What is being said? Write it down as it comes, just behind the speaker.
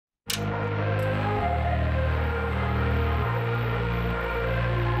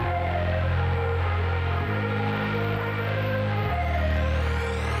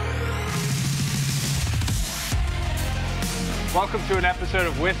Welcome to an episode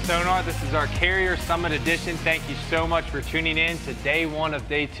of With Sonar. This is our Carrier Summit edition. Thank you so much for tuning in to day one of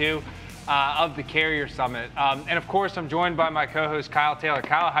day two of the Carrier Summit. And of course, I'm joined by my co-host, Kyle Taylor.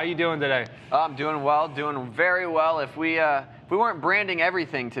 Kyle, how are you doing today? I'm doing well, doing very well. If we weren't branding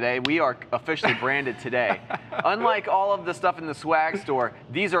everything today, we are officially branded today. Unlike all of the stuff in the swag store,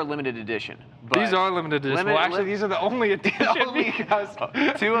 these are limited edition. These are limited edition. Well, actually, these are the only edition because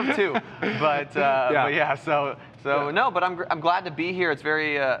 2 of 2. But yeah, so I'm glad to be here. It's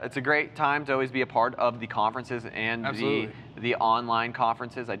it's a great time to always be a part of the conferences and the online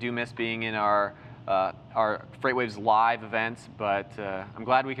conferences. I do miss being in our FreightWaves live events, but I'm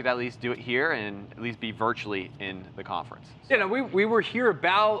glad we could at least do it here and at least be virtually in the conference. So. Yeah, no, we were here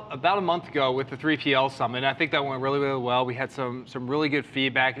about a month ago with the 3PL Summit, and I think that went really, really well. We had some really good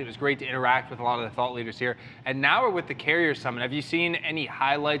feedback. It was great to interact with a lot of the thought leaders here. And now we're with the Carrier Summit. Have you seen any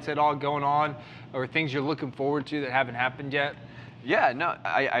highlights at all going on or things you're looking forward to that haven't happened yet? Yeah, no,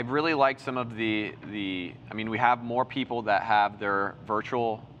 I really like some of I mean, we have more people that have their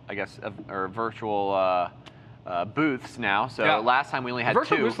virtual, I guess, or virtual booths now. So last time we only had 2.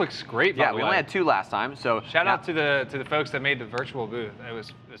 Virtual booth looks great, by the way. We only had 2 last time. So shout out to the folks that made the virtual booth. It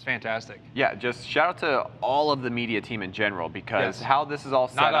was fantastic. Yeah, just shout out to all of the media team in general, because how this is all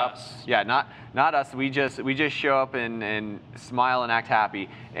set up. Us. Yeah, not us. We just show up and smile and act happy.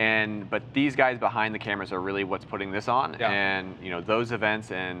 But these guys behind the cameras are really what's putting this on. Yeah. And those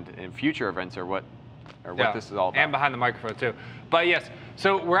events and future events are what this is all about. And behind the microphone too. But yes,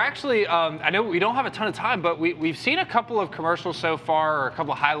 so we're actually, I know we don't have a ton of time, but we've seen a couple of commercials so far, or a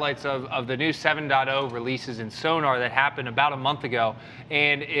couple of highlights of the new 7.0 releases in Sonar that happened about a month ago.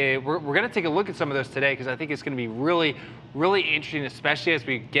 And we're going to take a look at some of those today, because I think it's going to be really, really interesting, especially as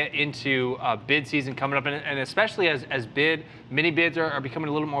we get into bid season coming up, and especially as mini bids are becoming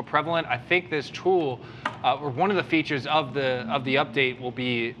a little more prevalent. I think this tool, or one of the features of the update, will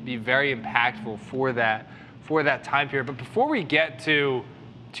be very impactful for that time period. But before we get to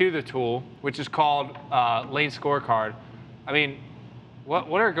the tool, which is called Lane Scorecard, I mean, what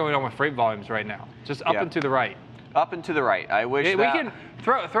are going on with freight volumes right now? Just up and to the right. Up and to the right. I wish we can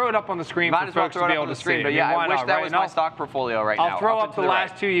throw it up on the screen for folks to be able to see. But yeah, I wish that was my stock portfolio right now. I'll throw up the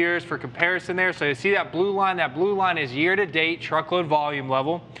last 2 years for comparison there. So you see that blue line? That blue line is year-to-date truckload volume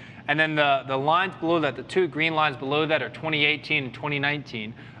level. And then the lines below that, the 2 green lines below that, are 2018 and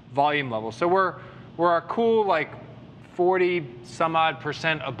 2019 volume levels. So we're a cool, like,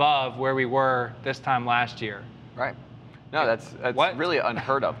 40-some-odd% above where we were this time last year. Right. No, that's really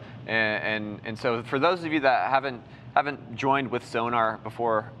unheard of. And so for those of you that haven't joined with Sonar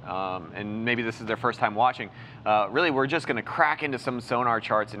before, and maybe this is their first time watching, really we're just going to crack into some Sonar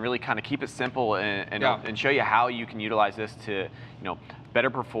charts and really kind of keep it simple and show you how you can utilize this to better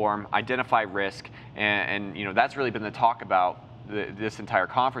perform, identify risk, and that's really been the talk about this entire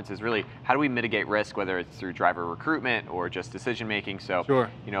conference, is really how do we mitigate risk, whether it's through driver recruitment or just decision making. So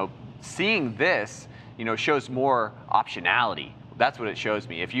seeing this shows more optionality. That's what it shows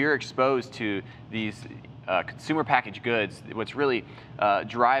me. If you're exposed to these consumer packaged goods, what's really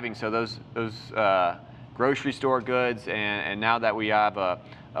driving, so those grocery store goods, and now that we have a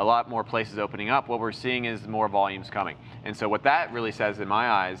lot more places opening up, what we're seeing is more volumes coming. And so what that really says in my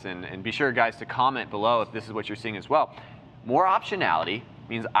eyes, and be sure guys to comment below if this is what you're seeing as well, more optionality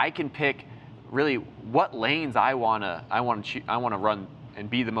means I can pick really what lanes I want to run and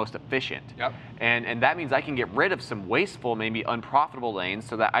be the most efficient. Yep. And that means I can get rid of some wasteful, maybe unprofitable lanes,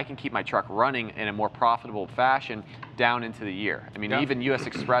 so that I can keep my truck running in a more profitable fashion down into the year. I mean, even US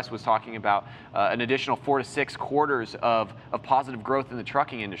Express was talking about an additional 4 to 6 quarters of positive growth in the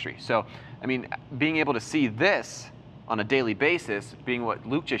trucking industry. So, I mean, being able to see this on a daily basis, being what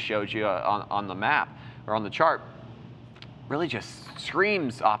Luke just showed you on the map or on the chart, really just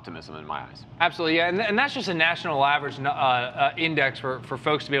screams optimism in my eyes. Absolutely, yeah, and that's just a national average index for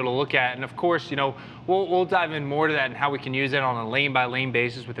folks to be able to look at. And of course, we'll dive in more to that and how we can use it on a lane-by-lane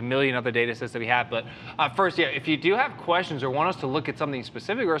basis with a million other data sets that we have. But first, if you do have questions or want us to look at something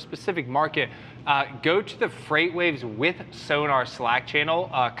specific or a specific market, go to the FreightWaves with Sonar Slack channel.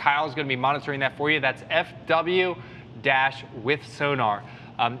 Kyle's going to be monitoring that for you. That's FW-with Sonar.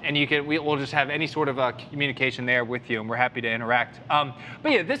 And we'll just have any sort of communication there with you, and we're happy to interact.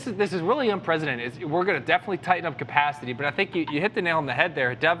 But yeah, this is really unprecedented. We're going to definitely tighten up capacity, but I think you hit the nail on the head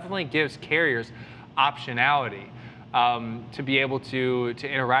there. It definitely gives carriers optionality to be able to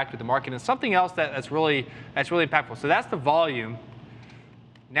interact with the market. And something else that's really impactful. So that's the volume.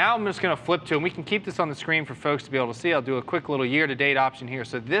 Now I'm just going to flip to, and we can keep this on the screen for folks to be able to see. I'll do a quick little year-to-date option here.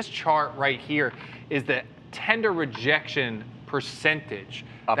 So this chart right here is the tender rejection percentage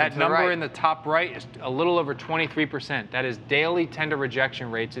That number in the top right is a little over 23%. That is daily tender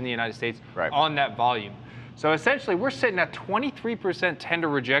rejection rates in the United States on that volume. So essentially, we're sitting at 23% tender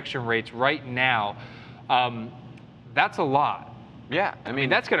rejection rates right now. That's a lot. Yeah, I mean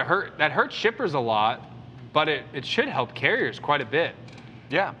that's going to hurt. That hurts shippers a lot, but it should help carriers quite a bit.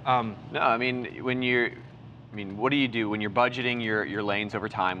 Yeah. No, I mean what do you do when you're budgeting your lanes over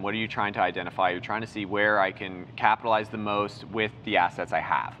time? What are you trying to identify? You're trying to see where I can capitalize the most with the assets I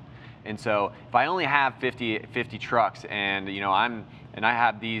have. And so if I only have 50 trucks and I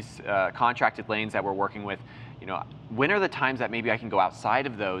have these contracted lanes that we're working with, when are the times that maybe I can go outside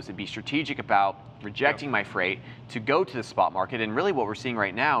of those and be strategic about rejecting my freight to go to the spot market? And really what we're seeing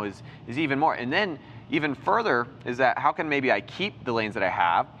right now is even more. And then even further is that how can maybe I keep the lanes that I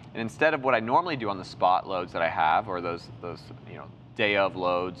have, and instead of what I normally do on the spot loads that I have, or those day of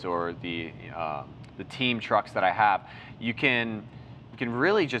loads, or the team trucks that I have, you can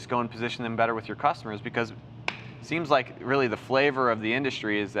really just go and position them better with your customers, because it seems like really the flavor of the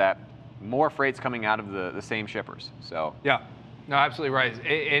industry is that more freight's coming out of the same shippers. So yeah, no, absolutely right.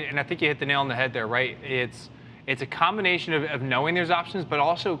 And I think you hit the nail on the head there, right? It's a combination of knowing there's options, but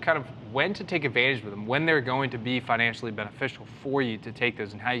also kind of when to take advantage of them, when they're going to be financially beneficial for you to take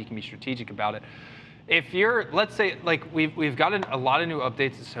those, and how you can be strategic about it. If you're, let's say, like we've gotten a lot of new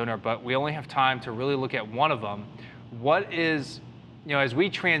updates to Sonar, but we only have time to really look at one of them. What is, as we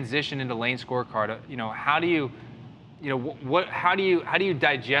transition into Lane Scorecard, how do you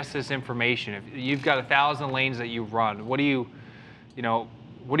digest this information? If you've got 1,000 lanes that you run, what are you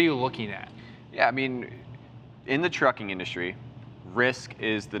looking at? Yeah, I mean, in the trucking industry, risk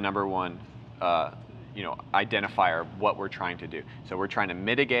is the number one, identifier of what we're trying to do. So we're trying to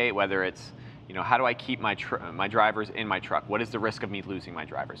mitigate, whether it's, how do I keep my drivers in my truck? What is the risk of me losing my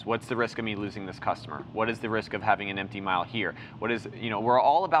drivers? What's the risk of me losing this customer? What is the risk of having an empty mile here? What is, we're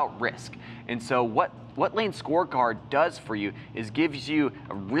all about risk. And so what Lane Scorecard does for you is gives you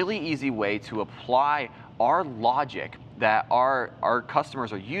a really easy way to apply our logic that our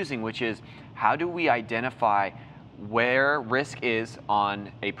customers are using, which is, how do we identify where risk is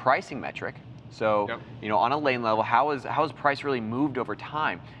on a pricing metric? So, on a lane level, how has price really moved over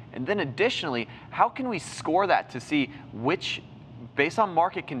time? And then additionally, how can we score that to see based on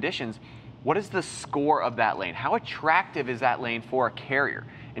market conditions, what is the score of that lane? How attractive is that lane for a carrier?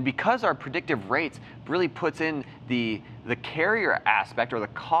 And because our predictive rates really puts in the carrier aspect, or the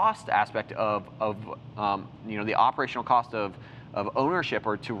cost aspect of the operational cost of ownership,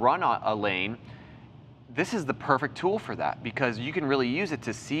 or to run a lane, this is the perfect tool for that, because you can really use it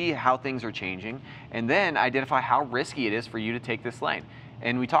to see how things are changing and then identify how risky it is for you to take this lane.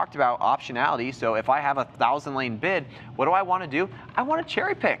 And we talked about optionality. So if I have a 1,000 lane bid, what do I want to do? I want to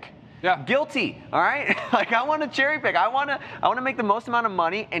cherry pick. Yeah. Guilty. All right. Like, I want to cherry pick. I want to make the most amount of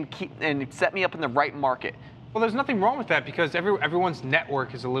money and set me up in the right market. Well, there's nothing wrong with that, because everyone's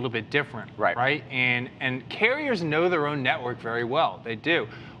network is a little bit different, right? And carriers know their own network very well. They do.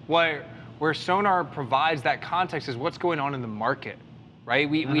 Where Sonar provides that context is what's going on in the market, right?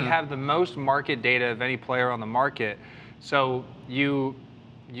 We have the most market data of any player on the market, so you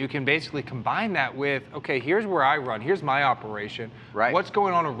can basically combine that with, okay, here's where I run, here's my operation, what's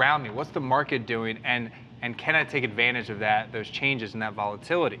going on around me, what's the market doing, and can I take advantage of those changes and that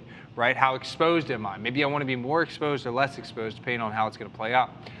volatility, right? How exposed am I? Maybe I want to be more exposed or less exposed, depending on how it's going to play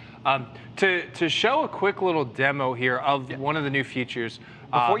out. To show a quick little demo here of one of the new features.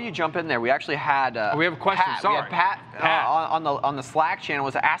 Before you jump in there, we actually had we have a question. Pat. Sorry, we had Pat. On the Slack channel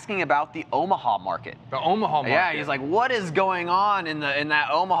was asking about the Omaha market. The Omaha market. Yeah, he's like, what is going on in that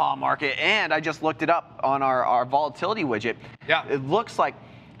Omaha market? And I just looked it up on our volatility widget. Yeah, it looks like,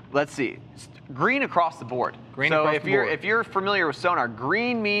 let's see, green across the board. So if you're familiar with Sonar,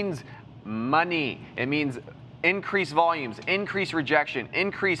 green means money. It means increased volumes, increased rejection,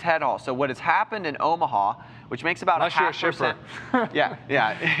 increased head haul. So what has happened in Omaha, which makes about unless a 0.5%.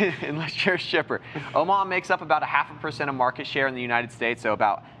 yeah, unless you're a shipper. Omaha makes up about 0.5% of market share in the United States, so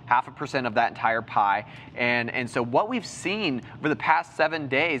about 0.5% of that entire pie. And so what we've seen for the past 7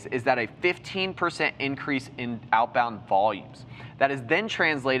 days is that a 15% increase in outbound volumes. That is then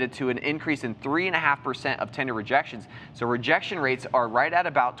translated to an increase in 3.5% of tender rejections. So rejection rates are right at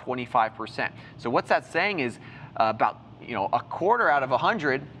about 25%. So what's that saying is about a quarter out of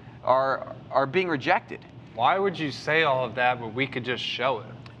 100 are being rejected. Why would you say all of that when we could just show it?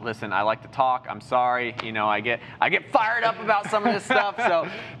 Listen, I like to talk. I'm sorry. I get fired up about some of this stuff. So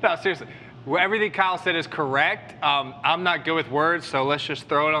no, seriously. Well, everything Kyle said is correct. I'm not good with words, so let's just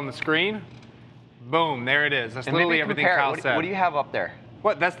throw it on the screen. Boom, there it is. That's literally everything Kyle said. What do you have up there?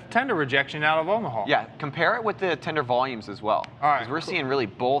 What? That's the tender rejection out of Omaha. Yeah, compare it with the tender volumes as well. All right. Because we're seeing really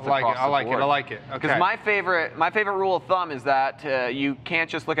both across the board. I like it. Okay. Because my favorite rule of thumb is that you can't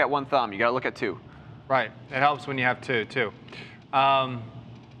just look at one thumb. You got to look at two. Right. It helps when you have two, too.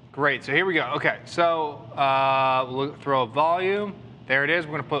 Great. So here we go. Okay. So we'll throw a volume. There it is.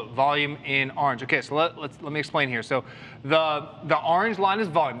 We're going to put volume in orange. Okay. So let me explain here. So the orange line is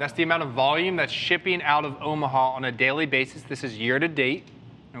volume. That's the amount of volume that's shipping out of Omaha on a daily basis. This is year to date.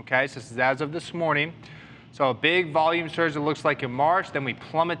 Okay. So this is as of this morning. So a big volume surge, it looks like in March. Then we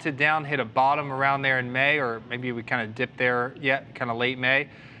plummeted down, hit a bottom around there in May, or maybe we kind of dipped there yet, kind of late May.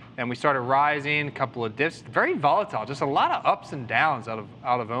 And we started rising, a couple of dips, very volatile, just a lot of ups and downs out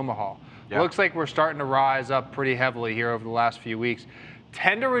of Omaha. Yeah. Looks like we're starting to rise up pretty heavily here over the last few weeks.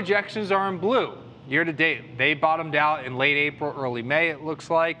 Tender rejections are in blue. Year to date, they bottomed out in late April, early May, it looks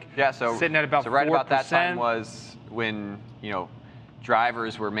like. Yeah, so sitting at about 4%. Right about that time was when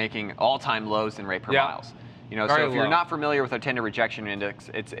drivers were making all-time lows in rate per miles. So if you're not familiar with our tender rejection index,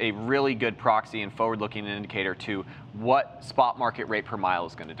 it's a really good proxy and forward-looking indicator to what spot market rate per mile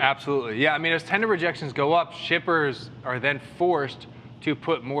is going to do. Absolutely. Yeah, I mean, as tender rejections go up, shippers are then forced to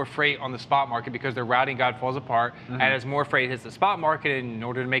put more freight on the spot market because their routing guide falls apart. And as more freight hits the spot market, in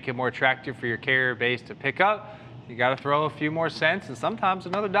order to make it more attractive for your carrier base to pick up, you got to throw a few more cents and sometimes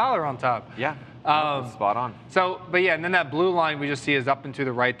another dollar on top. Yeah. Spot on. So, but yeah, and then that blue line we just see is up and to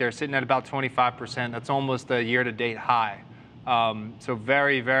the right there, sitting at about 25%. That's almost a year-to-date high. So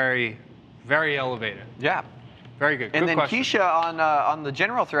very, very, very elevated. Yeah. Very good. And good then question. Keisha on the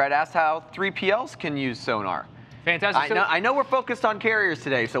general thread asked how 3PLs can use Sonar. Fantastic. I know we're focused on carriers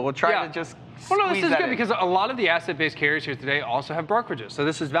today, so we'll try to just Well, no, this is good in. because a lot of the asset-based carriers here today also have brokerages, so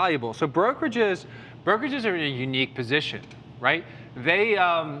this is valuable. So brokerages are in a unique position, right? They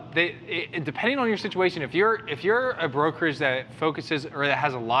depending on your situation, if you're a brokerage that focuses or that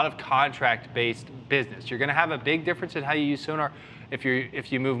has a lot of contract-based business, you're going to have a big difference in how you use Sonar if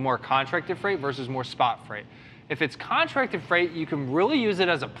you move more contracted freight versus more spot freight. If it's contracted freight, you can really use it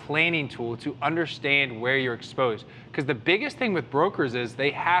as a planning tool to understand where you're exposed. Because the biggest thing with brokers is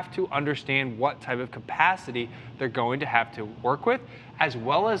they have to understand what type of capacity they're going to have to work with, as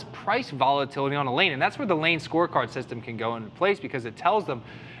well as price volatility on a lane. And that's where the Lane Scorecard system can go into place because it tells them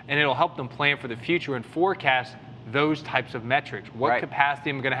and it'll help them plan for the future and forecast those types of metrics. What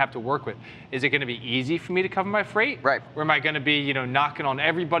capacity am I going to have to work with? Is it going to be easy for me to cover my freight? Right. Or am I going to be, knocking on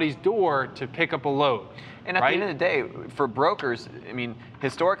everybody's door to pick up a load? And at the end of the day, for brokers, I mean,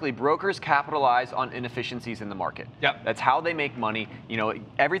 historically, brokers capitalize on inefficiencies in the market. Yep. That's how they make money.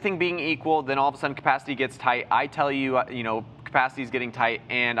 Everything being equal, then all of a sudden capacity gets tight. I tell you, capacity is getting tight,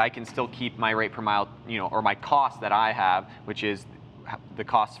 and I can still keep my rate per mile, or my cost that I have, which is the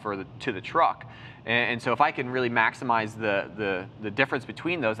cost to the truck. And so if I can really maximize the difference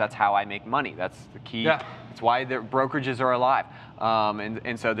between those, that's how I make money. That's the key. Yeah. That's why the brokerages are alive.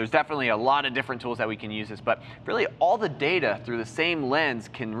 And so there's definitely a lot of different tools that we can use this. But really, all the data through the same lens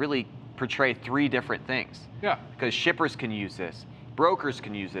can really portray three different things. Yeah. Because shippers can use this, brokers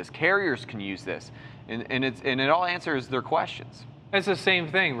can use this, carriers can use this, and it all answers their questions. It's the same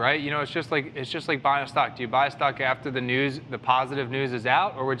thing, right? It's just like buying a stock. Do you buy a stock after the positive news is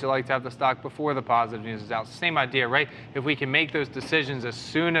out, or would you like to have the stock before the positive news is out? It's the same idea, right? If we can make those decisions as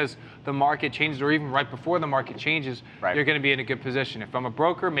soon as the market changes, or even right before the market changes, you're going to be in a good position. If I'm a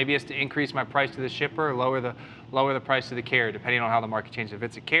broker, maybe it's to increase my price to the shipper, or lower the price to the carrier, depending on how the market changes. If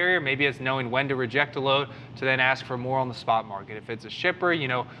it's a carrier, maybe it's knowing when to reject a load to then ask for more on the spot market. If it's a shipper,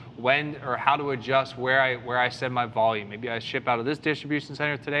 when or how to adjust where I send my volume. Maybe I ship out of this distribution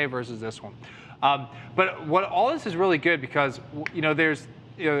center today versus this one. But all this is really good because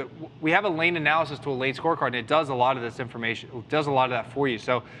we have a lane analysis tool, Lane Scorecard, and it does a lot of this information. It does a lot of that for you.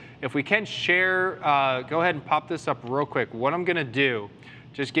 So if we can share, go ahead and pop this up real quick. What I'm going to do,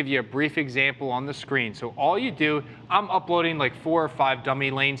 just give you a brief example on the screen. So all you do, I'm uploading like 4 or 5 dummy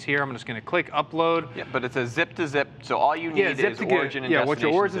lanes here. I'm just going to click upload. Yeah, but it's a zip to zip, so all you need is origin and destination. What's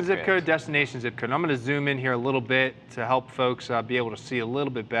your origin zip code, destination zip code. And I'm going to zoom in here a little bit to help folks be able to see a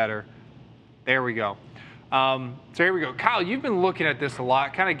little bit better. There we go. So here we go. Kyle, you've been looking at this a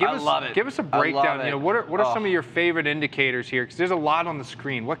lot. Kind of give us a breakdown. What are some of your favorite indicators here? Because there's a lot on the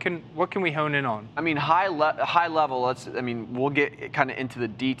screen. What can we hone in on? I mean, high level. We'll get kind of into the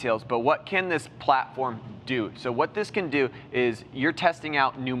details. But what can this platform do? So what this can do is you're testing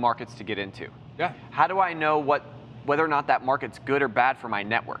out new markets to get into. Yeah. How do I know whether or not that market's good or bad for my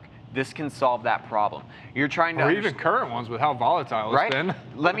network? This can solve that problem. You're trying to even current ones with how volatile it's been.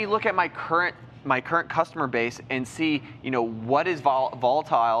 Let me look at my current my current customer base and see, what is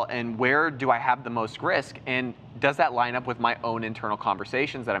volatile and where do I have the most risk, and does that line up with my own internal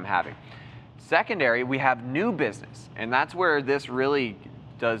conversations that I'm having? Secondary, we have new business, and that's where this really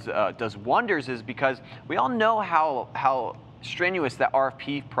does wonders, is because we all know how strenuous that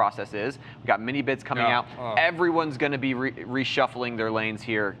RFP process is. We've got mini bids coming out. Everyone's going to be reshuffling their lanes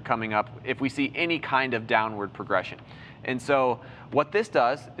here coming up if we see any kind of downward progression. And so what this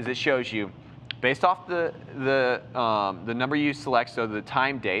does is it shows you, based off the number you select, so the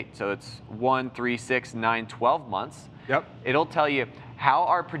time date, so it's 1, 3, 6, 9, 12 months. Yep. It'll tell you how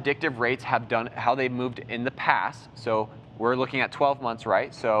our predictive rates have done, how they've moved in the past. So we're looking at 12 months,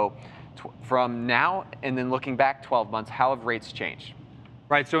 right? So from now and then looking back 12 months, how have rates changed?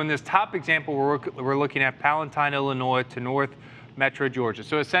 Right, so in this top example, we're looking at Palatine, Illinois to North Metro Georgia.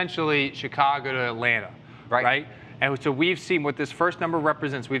 So essentially Chicago to Atlanta, right? And so we've seen what this first number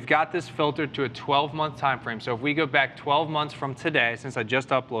represents. We've got this filtered to a 12-month time frame. So if we go back 12 months from today, since I just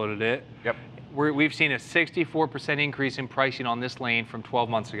uploaded it, yep. We've seen a 64% increase in pricing on this lane from 12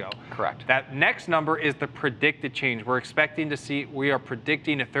 months ago. Correct. That next number is the predicted change. We are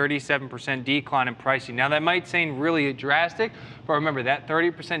predicting a 37% decline in pricing. Now that might seem really drastic, but remember that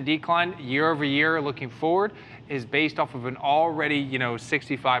 30% decline year over year looking forward is based off of an already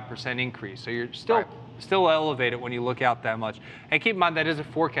 65% increase. So you're still elevated when you look out that much. And keep in mind that is a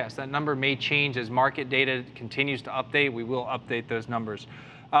forecast. That number may change as market data continues to update. We will update those numbers.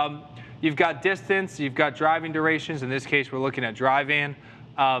 You've got distance, you've got driving durations. In this case, we're looking at drive-in.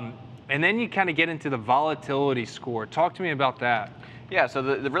 And then you kind of get into the volatility score. Talk to me about that. Yeah, so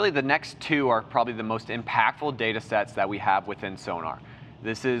really the next two are probably the most impactful data sets that we have within Sonar.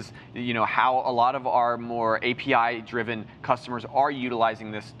 This is how a lot of our more API-driven customers are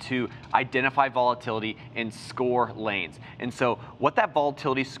utilizing this to identify volatility and score lanes. And so what that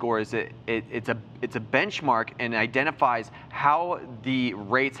volatility score is, it's a benchmark and identifies how the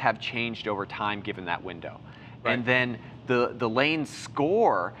rates have changed over time given that window. Right. And then the lane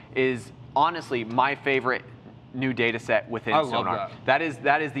score is honestly my favorite new data set within Sonar. That is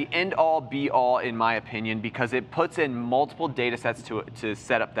the end all be all in my opinion, because it puts in multiple data sets to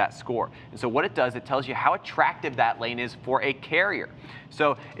set up that score. And so what it does, it tells you how attractive that lane is for a carrier.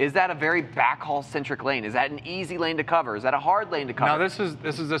 So is that a very backhaul centric lane? Is that an easy lane to cover? Is that a hard lane to cover? Now this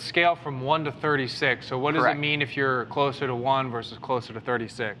is a scale from 1 to 36. So what does it mean if you're closer to 1 versus closer to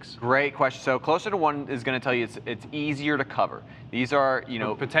 36? Great question. So closer to 1 is going to tell you it's easier to cover. These are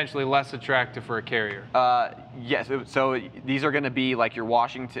potentially less attractive for a carrier. Yes. So these are going to be like your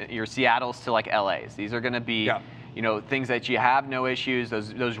Washington, your Seattle's to like LA's. These are going to be things that you have no issues.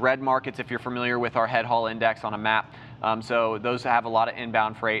 Those red markets, if you're familiar with our head haul index on a map. So those have a lot of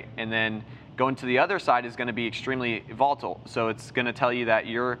inbound freight, and then going to the other side is going to be extremely volatile. So it's going to tell you that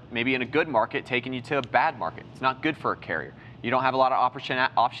you're maybe in a good market taking you to a bad market. It's not good for a carrier. You don't have a lot of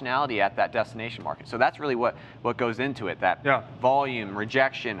optionality at that destination market. So that's really what goes into it, that volume,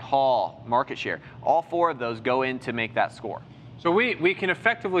 rejection, haul, market share. All four of those go in to make that score. So we can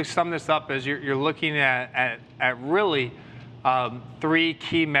effectively sum this up as you're looking at really 3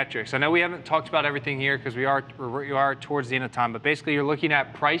 key metrics. I know we haven't talked about everything here because we are towards the end of time, but basically you're looking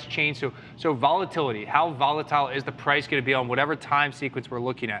at price change. So volatility, how volatile is the price going to be on whatever time sequence we're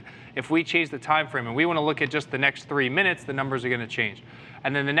looking at? If we change the time frame and we want to look at just the next 3 minutes, the numbers are going to change.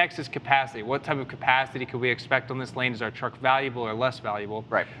 And then the next is capacity. What type of capacity could we expect on this lane? Is our truck valuable or less valuable?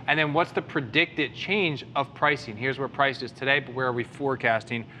 Right. And then what's the predicted change of pricing? Here's where price is today, but where are we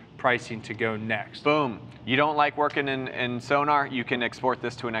forecasting pricing to go next? Boom. You don't like working in Sonar, you can export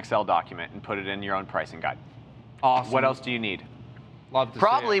this to an Excel document and put it in your own pricing guide. Awesome. What else do you need? Love to see it.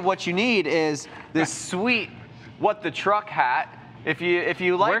 Probably what you need is this sweet What the Truck hat. If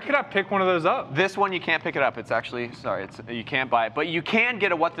you like, where could I pick one of those up? This one you can't pick it up. It's actually, sorry, you can't buy it. But you can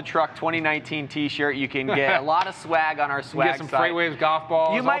get a What the Truck 2019 T-shirt. You can get a lot of swag on our swag site. Get some FreightWaves golf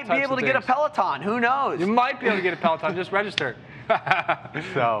balls. You might be able to get a Peloton. Who knows? You might be able to get a Peloton. Just register.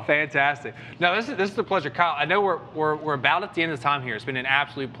 So fantastic. No, this is a pleasure, Kyle. I know we're about at the end of the time here. It's been an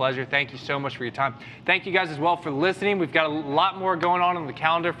absolute pleasure. Thank you so much for your time. Thank you guys as well for listening. We've got a lot more going on the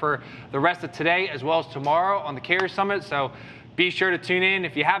calendar for the rest of today as well as tomorrow on the Carrier Summit. So be sure to tune in.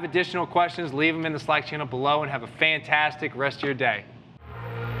 If you have additional questions, leave them in the Slack channel below, and have a fantastic rest of your day.